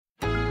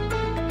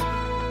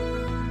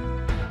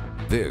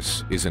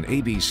This is an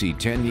ABC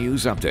 10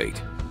 News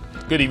Update.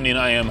 Good evening,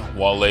 I am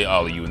Wale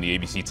Aliyu in the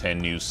ABC 10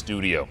 News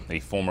studio. A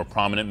former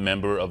prominent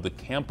member of the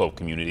Campo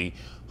community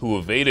who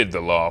evaded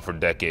the law for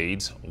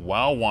decades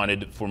while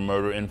wanted for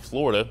murder in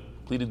Florida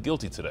pleaded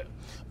guilty today.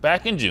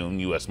 Back in June,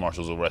 U.S.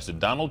 Marshals arrested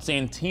Donald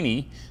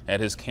Santini at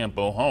his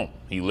Campo home.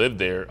 He lived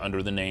there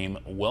under the name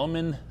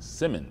Wellman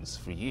Simmons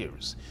for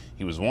years.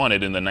 He was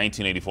wanted in the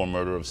 1984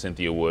 murder of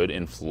Cynthia Wood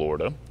in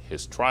Florida.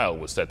 His trial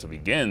was set to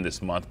begin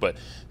this month, but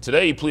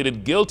today he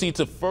pleaded guilty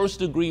to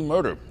first-degree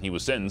murder. He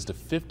was sentenced to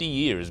 50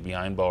 years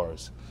behind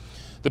bars.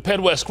 The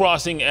Pedwest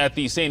crossing at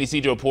the San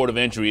Ysidro port of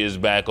entry is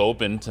back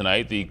open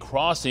tonight. The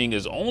crossing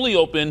is only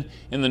open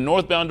in the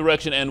northbound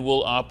direction and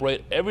will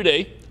operate every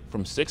day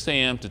from 6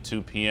 a.m. to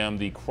 2 p.m.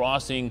 The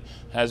crossing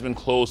has been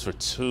closed for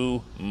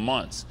 2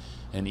 months.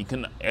 An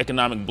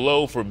economic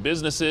blow for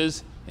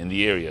businesses in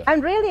the area.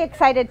 I'm really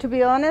excited, to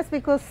be honest,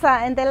 because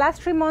in the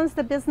last 3 months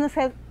the business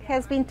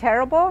has been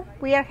terrible.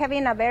 We are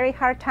having a very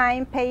hard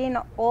time paying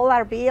all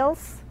our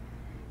bills,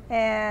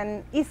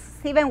 and it's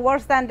even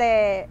worse than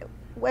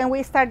when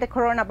we start the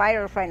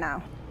coronavirus right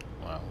now.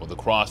 Wow. Well, the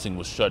crossing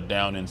was shut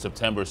down in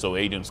September so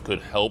agents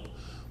could help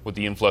with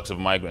the influx of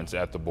migrants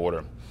at the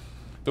border.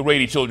 The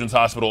Rady Children's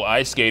Hospital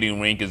ice skating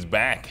rink is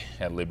back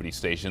at Liberty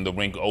Station. The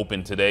rink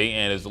opened today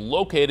and is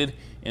located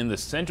in the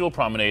Central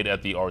Promenade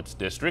at the Arts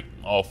District.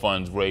 All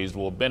funds raised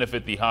will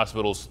benefit the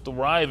hospital's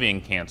thriving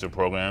cancer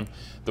program.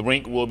 The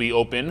rink will be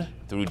open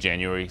through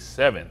January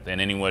 7th. And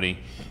anybody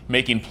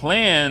making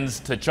plans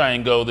to try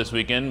and go this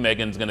weekend,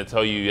 Megan's going to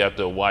tell you have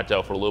to watch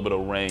out for a little bit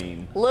of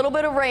rain. A little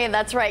bit of rain,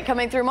 that's right,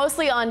 coming through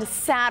mostly on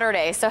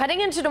Saturday. So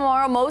heading into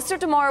tomorrow, most of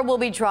tomorrow will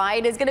be dry.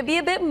 It is going to be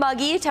a bit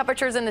muggy,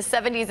 temperatures in the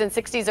 70s and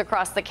 60s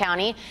across the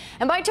county.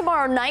 And by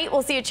tomorrow night,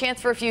 we'll see a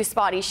chance for a few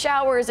spotty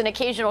showers, and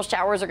occasional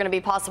showers are going to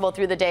be possible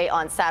through the day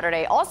on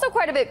Saturday. Also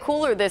quite a bit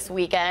cooler this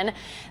weekend.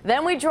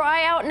 Then we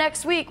dry out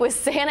next week with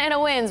Santa Ana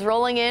winds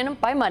rolling in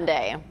by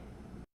Monday.